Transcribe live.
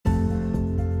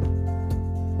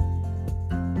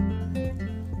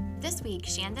week,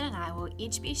 Shandon and I will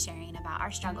each be sharing about our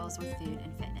struggles with food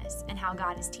and fitness and how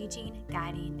God is teaching,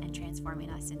 guiding, and transforming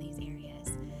us in these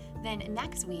areas. Then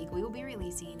next week, we will be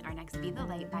releasing our next Be the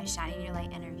Light by Shining Your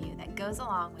Light interview that goes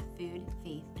along with food,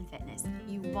 faith, and fitness.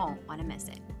 You won't want to miss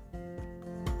it.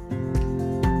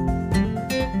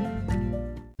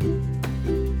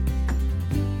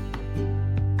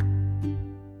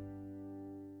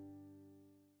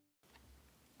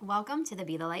 Welcome to the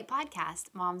Be the Light podcast,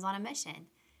 Moms on a Mission.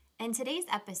 In today's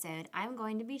episode, I'm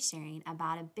going to be sharing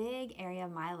about a big area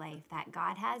of my life that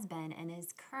God has been and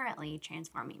is currently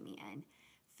transforming me in: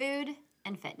 food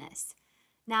and fitness.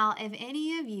 Now, if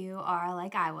any of you are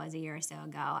like I was a year or so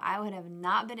ago, I would have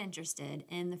not been interested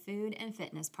in the food and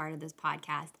fitness part of this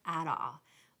podcast at all.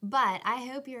 But I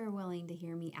hope you're willing to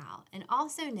hear me out. And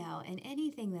also know, in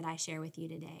anything that I share with you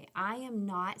today, I am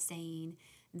not saying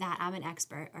that I'm an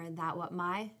expert or that what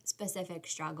my specific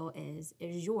struggle is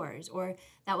yours, or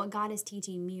that what God is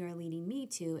teaching me or leading me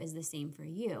to is the same for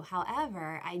you.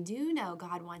 However, I do know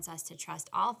God wants us to trust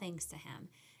all things to Him,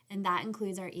 and that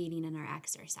includes our eating and our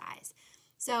exercise.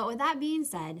 So with that being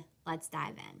said, let's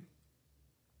dive in.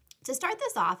 To start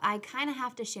this off, I kind of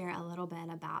have to share a little bit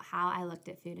about how I looked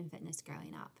at food and fitness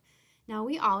growing up. Now,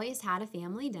 we always had a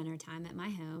family dinner time at my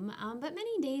home, but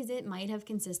many days it might have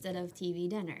consisted of TV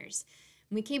dinners.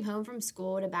 We came home from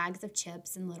school to bags of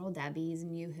chips and Little Debbie's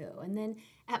and Yoo-Hoo. And then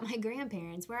at my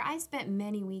grandparents', where I spent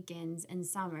many weekends and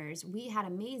summers, we had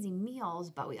amazing meals,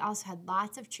 but we also had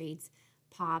lots of treats,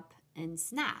 pop, and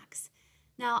snacks.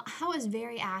 Now, I was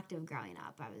very active growing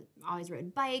up. I always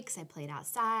rode bikes, I played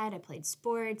outside, I played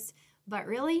sports, but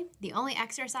really, the only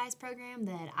exercise program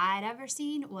that I'd ever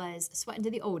seen was Sweatin'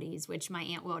 to the Oldies, which my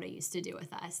Aunt Wilda used to do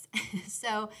with us.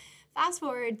 So fast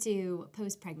forward to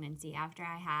post-pregnancy, after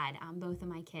I had both of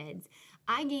my kids,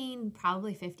 I gained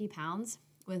probably 50 pounds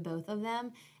with both of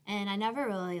them, and I never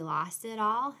really lost it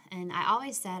all. And I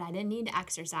always said I didn't need to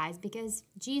exercise because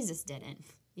Jesus didn't.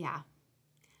 Yeah,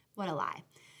 what a lie.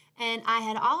 And I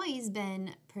had always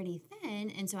been pretty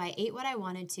thin, and so I ate what I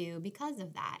wanted to because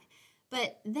of that.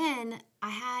 But then I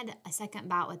had a second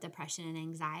bout with depression and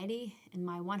anxiety, and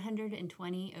my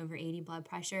 120/80 blood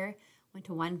pressure went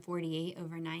to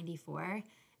 148/94,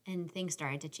 and things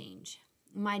started to change.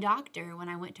 My doctor, when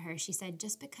I went to her, she said,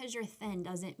 just because you're thin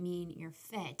doesn't mean you're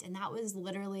fit. And that was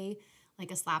literally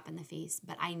like a slap in the face,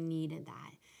 but I needed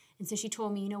that. And so she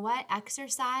told me, you know what?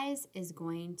 Exercise is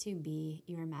going to be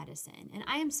your medicine. And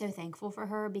I am so thankful for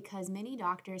her, because many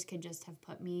doctors could just have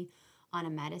put me on a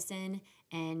medicine.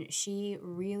 And she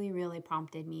really, really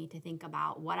prompted me to think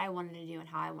about what I wanted to do and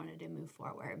how I wanted to move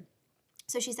forward.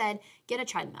 So she said, get a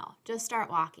treadmill, just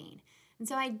start walking. And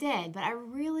so I did, but I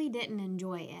really didn't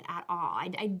enjoy it at all. I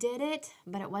did it,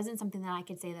 but it wasn't something that I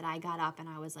could say that I got up and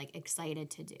I was like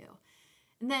excited to do.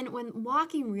 And then when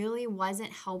walking really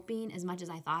wasn't helping as much as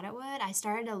I thought it would, I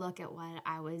started to look at what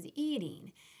I was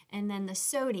eating. And then the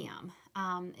sodium.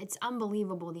 It's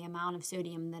unbelievable the amount of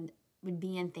sodium that would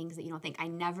be in things that you don't think. I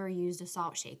never used a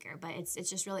salt shaker, but it's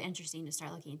just really interesting to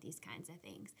start looking at these kinds of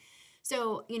things.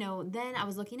 So, then I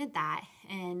was looking at that,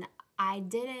 and I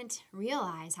didn't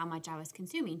realize how much I was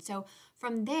consuming. So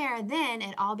from there, then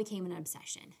it all became an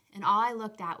obsession. And all I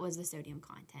looked at was the sodium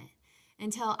content,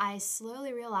 until I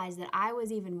slowly realized that I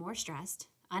was even more stressed,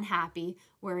 unhappy,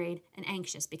 worried, and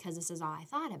anxious because this is all I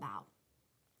thought about.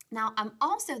 Now, I'm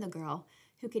also the girl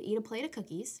who could eat a plate of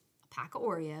cookies, a pack of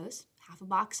Oreos, half a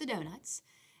box of donuts,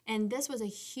 and this was a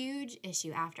huge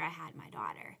issue after I had my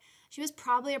daughter. She was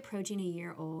probably approaching a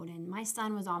year old, and my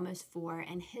son was almost 4,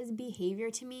 and his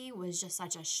behavior to me was just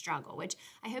such a struggle, which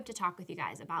I hope to talk with you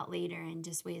guys about later, and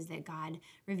just ways that God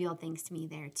revealed things to me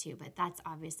there too, but that's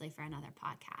obviously for another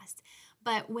podcast.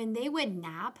 But when they would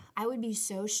nap, I would be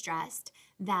so stressed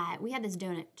that we had this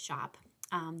donut shop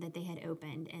that they had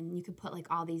opened, and you could put like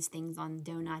all these things on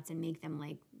donuts and make them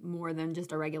like more than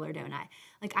just a regular donut.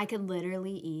 Like I could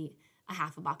literally eat a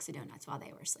half a box of donuts while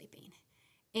they were sleeping.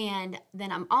 And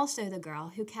then I'm also the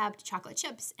girl who kept chocolate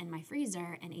chips in my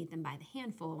freezer and ate them by the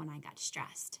handful when I got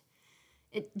stressed.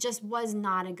 It just was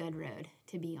not a good road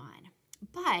to be on.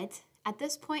 But at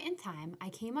this point in time, I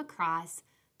came across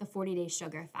the 40-day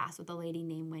sugar fast with a lady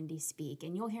named Wendy Speak.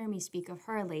 And you'll hear me speak of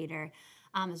her later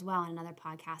as well in another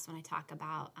podcast when I talk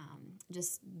about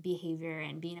just behavior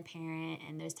and being a parent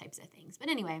and those types of things. But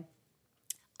anyway,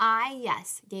 I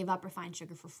gave up refined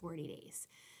sugar for 40 days.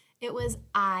 It was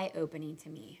eye-opening to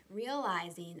me,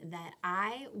 realizing that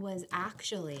I was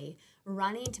actually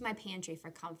running to my pantry for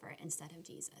comfort instead of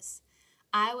Jesus.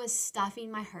 I was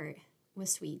stuffing my heart with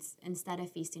sweets instead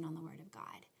of feasting on the Word of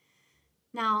God.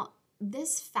 Now,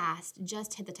 this fast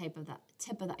just hit the tip of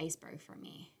the iceberg for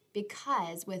me.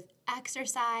 because with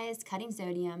exercise, cutting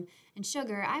sodium, and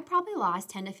sugar, I probably lost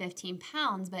 10 to 15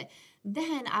 pounds, but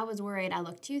then I was worried I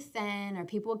looked too thin or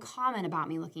people would comment about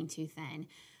me looking too thin.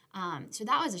 So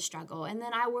that was a struggle. And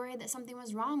then I worried that something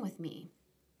was wrong with me.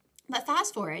 But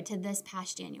fast forward to this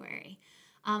past January.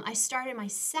 I started my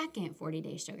second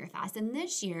 40-day sugar fast. And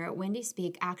this year, Wendy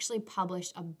Speak actually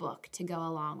published a book to go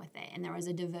along with it. And there was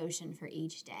a devotion for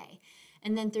each day.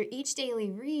 And then through each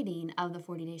daily reading of the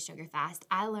 40-day sugar fast,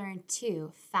 I learned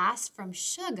to fast from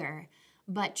sugar,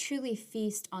 but truly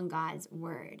feast on God's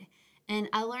word. And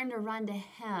I learned to run to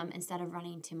Him instead of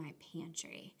running to my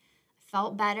pantry. I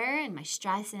felt better, and my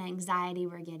stress and anxiety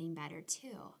were getting better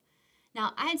too.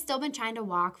 Now, I had still been trying to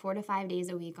walk 4 to 5 days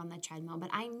a week on the treadmill, but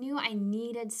I knew I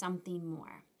needed something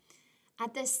more.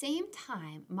 At the same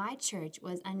time, my church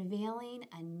was unveiling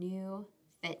a new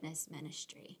fitness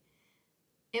ministry.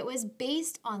 It was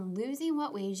based on losing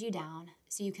what weighs you down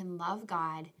so you can love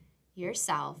God,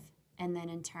 yourself, and then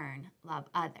in turn, love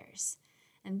others.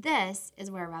 And this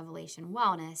is where Revelation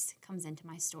Wellness comes into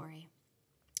my story.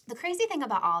 The crazy thing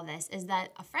about all this is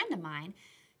that a friend of mine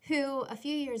who a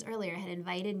few years earlier had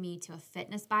invited me to a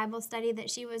fitness Bible study that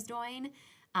she was doing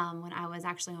when I was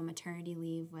actually on maternity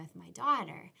leave with my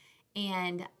daughter.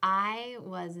 And I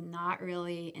was not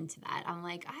really into that. I'm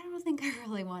like, I don't think I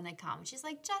really want to come. She's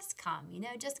like, just come,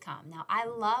 just come. Now, I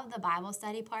love the Bible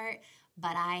study part,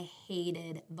 but I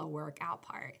hated the workout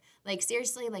part. Like,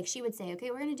 seriously, like she would say,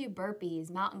 okay, we're going to do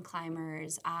burpees, mountain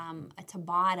climbers, a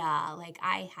Tabata. Like,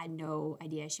 I had no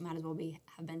idea. She might as well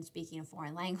have been speaking a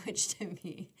foreign language to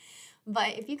me.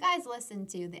 But if you guys listened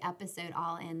to the episode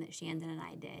All In that Shandon and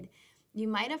I did, you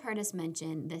might have heard us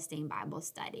mention this same Bible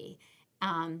study.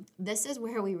 This is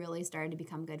where we really started to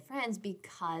become good friends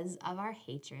because of our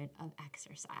hatred of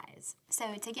exercise.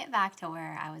 So to get back to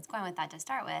where I was going with that to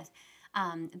start with,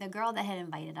 the girl that had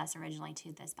invited us originally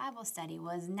to this Bible study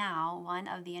was now one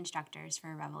of the instructors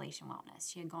for Revelation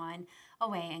Wellness. She had gone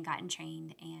away and gotten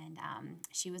trained, and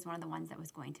she was one of the ones that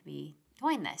was going to be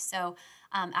doing this. So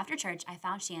after church, I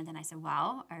found Shandon. I said,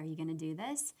 well, are you going to do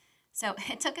this? So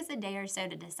it took us a day or so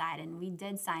to decide, and we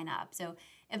did sign up. So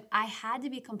if I had to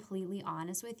be completely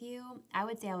honest with you, I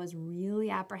would say I was really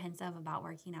apprehensive about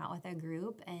working out with a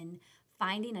group and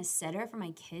finding a sitter for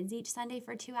my kids each Sunday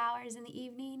for 2 hours in the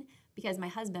evening, because my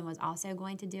husband was also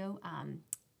going to do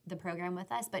the program with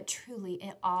us, but truly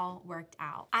it all worked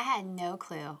out. I had no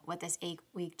clue what this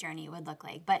 8-week journey would look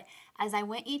like, but as I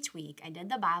went each week, I did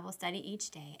the Bible study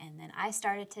each day, and then I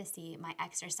started to see my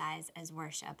exercise as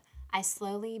worship. I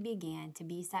slowly began to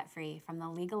be set free from the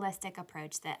legalistic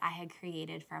approach that I had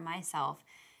created for myself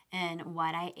and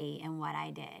what I ate and what I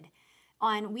did.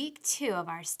 On week 2 of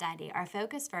our study, our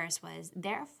focus verse was,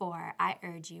 therefore, I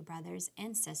urge you, brothers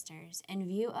and sisters, in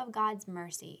view of God's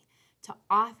mercy, to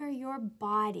offer your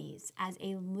bodies as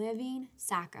a living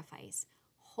sacrifice,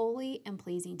 holy and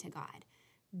pleasing to God.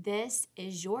 This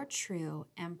is your true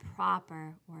and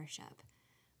proper worship.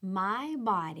 My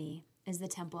body is the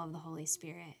temple of the Holy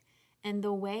Spirit, and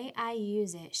the way I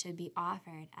use it should be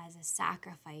offered as a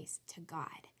sacrifice to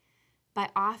God. By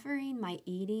offering my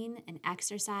eating and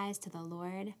exercise to the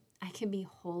Lord, I can be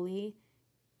holy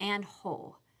and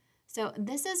whole. So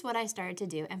this is what I started to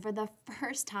do. And for the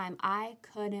first time, I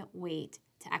couldn't wait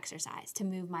to exercise, to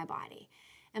move my body.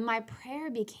 And my prayer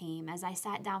became, as I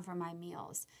sat down for my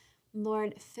meals,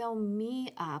 Lord, fill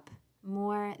me up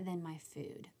more than my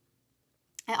food.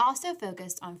 I also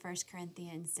focused on 1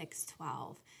 Corinthians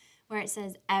 6:12, where it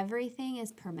says, everything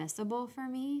is permissible for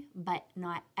me, but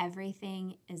not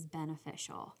everything is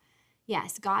beneficial.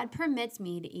 Yes, God permits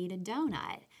me to eat a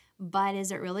donut, but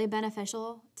is it really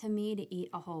beneficial to me to eat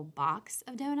a whole box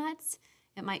of donuts?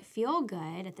 It might feel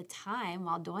good at the time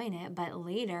while doing it, but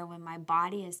later when my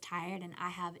body is tired and I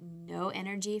have no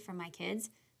energy for my kids,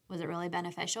 was it really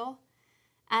beneficial?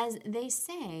 As they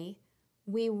say,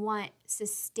 we want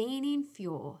sustaining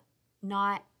fuel,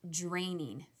 not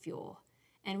draining fuel.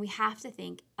 And we have to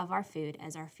think of our food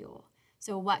as our fuel.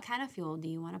 So what kind of fuel do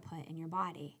you want to put in your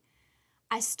body?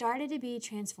 I started to be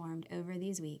transformed over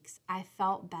these weeks. I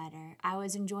felt better. I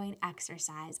was enjoying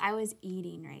exercise. I was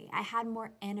eating right. I had more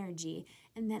energy.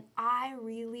 And then I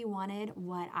really wanted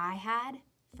what I had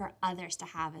for others to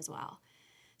have as well.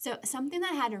 So something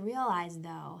that I had to realize,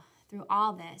 though, through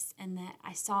all this, and that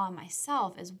I saw in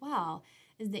myself as well,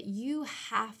 is that you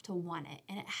have to want it,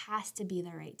 and it has to be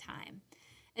the right time.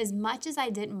 As much as I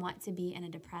didn't want to be in a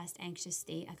depressed, anxious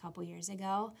state a couple years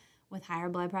ago with higher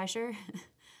blood pressure,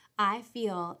 I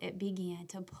feel it began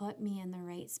to put me in the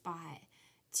right spot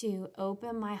to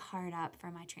open my heart up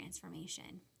for my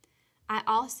transformation. I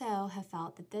also have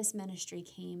felt that this ministry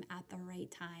came at the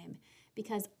right time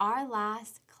because our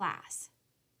last class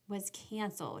was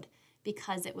canceled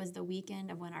because it was the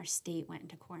weekend of when our state went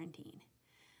into quarantine.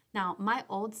 Now, my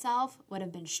old self would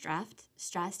have been stressed,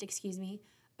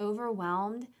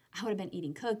 overwhelmed. I would have been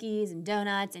eating cookies and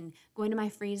donuts and going to my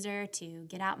freezer to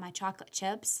get out my chocolate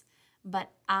chips.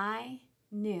 But I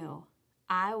knew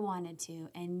I wanted to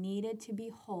and needed to be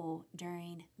whole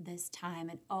during this time.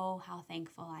 And oh, how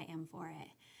thankful I am for it.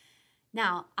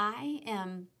 Now, I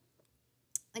am,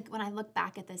 like, when I look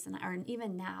back at this, or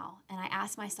even now, and I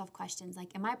ask myself questions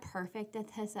like, am I perfect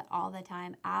at this all the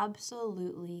time?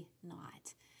 Absolutely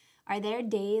not. Are there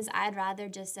days I'd rather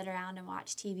just sit around and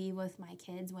watch TV with my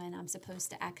kids when I'm supposed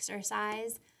to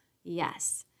exercise?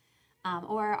 Yes.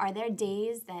 Or are there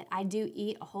days that I do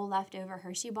eat a whole leftover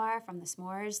Hershey bar from the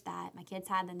s'mores that my kids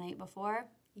had the night before?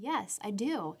 Yes, I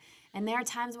do. And there are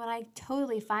times when I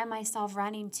totally find myself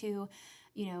running to,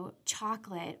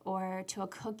 chocolate or to a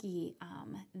cookie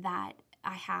that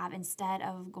I have instead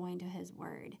of going to His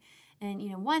Word. And,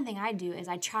 one thing I do is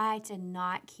I try to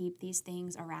not keep these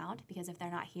things around because if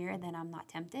they're not here, then I'm not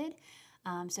tempted.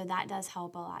 So that does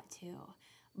help a lot too.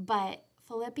 But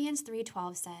Philippians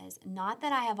 3:12 says, "Not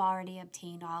that I have already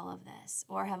obtained all of this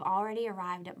or have already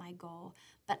arrived at my goal,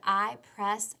 but I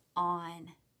press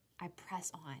on. I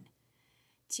press on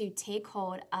to take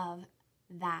hold of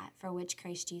that for which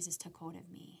Christ Jesus took hold of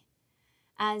me."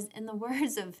 As in the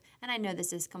words of, and I know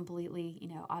this is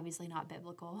completely, obviously not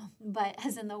biblical, but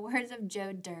as in the words of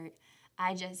Joe Dirt,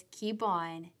 I just keep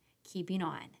on keeping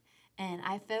on. And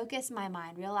I focus my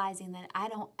mind, realizing that I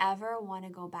don't ever want to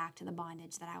go back to the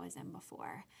bondage that I was in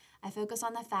before. I focus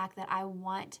on the fact that I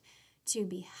want to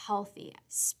be healthy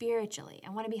spiritually.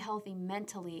 I want to be healthy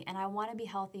mentally, and I want to be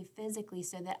healthy physically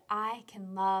so that I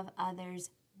can love others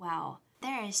well.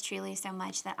 There is truly so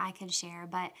much that I could share,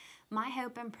 but my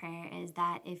hope and prayer is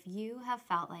that if you have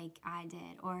felt like I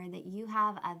did, or that you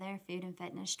have other food and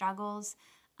fitness struggles,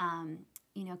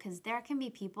 because there can be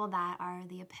people that are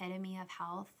the epitome of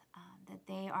health, that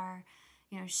they are,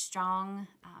 strong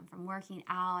from working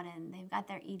out and they've got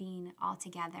their eating all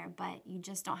together, but you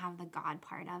just don't have the God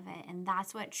part of it. And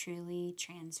that's what truly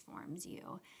transforms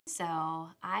you. So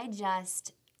I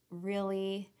just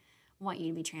really want you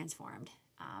to be transformed.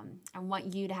 I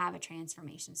want you to have a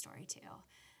transformation story too.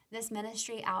 This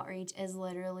ministry outreach is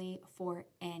literally for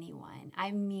anyone.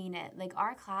 I mean it. Like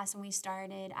our class when we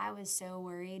started, I was so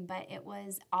worried, but it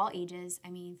was all ages. I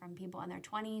mean, from people in their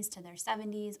 20s to their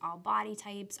 70s, all body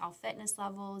types, all fitness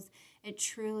levels. It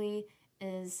truly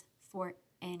is for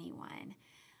anyone.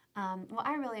 Well,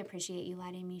 I really appreciate you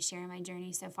letting me share my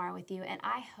journey so far with you, and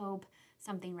I hope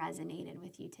something resonated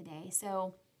with you today.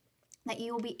 So that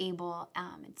you will be able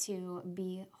to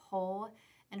be whole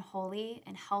and holy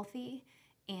and healthy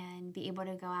and be able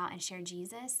to go out and share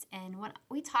Jesus. And when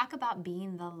we talk about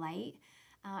being the light,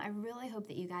 I really hope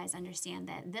that you guys understand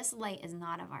that this light is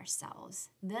not of ourselves.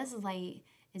 This light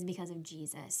is because of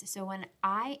Jesus. So when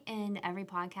I end every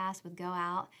podcast with go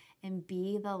out and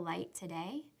be the light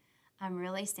today, I'm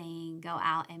really saying go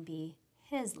out and be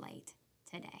His light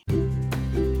today.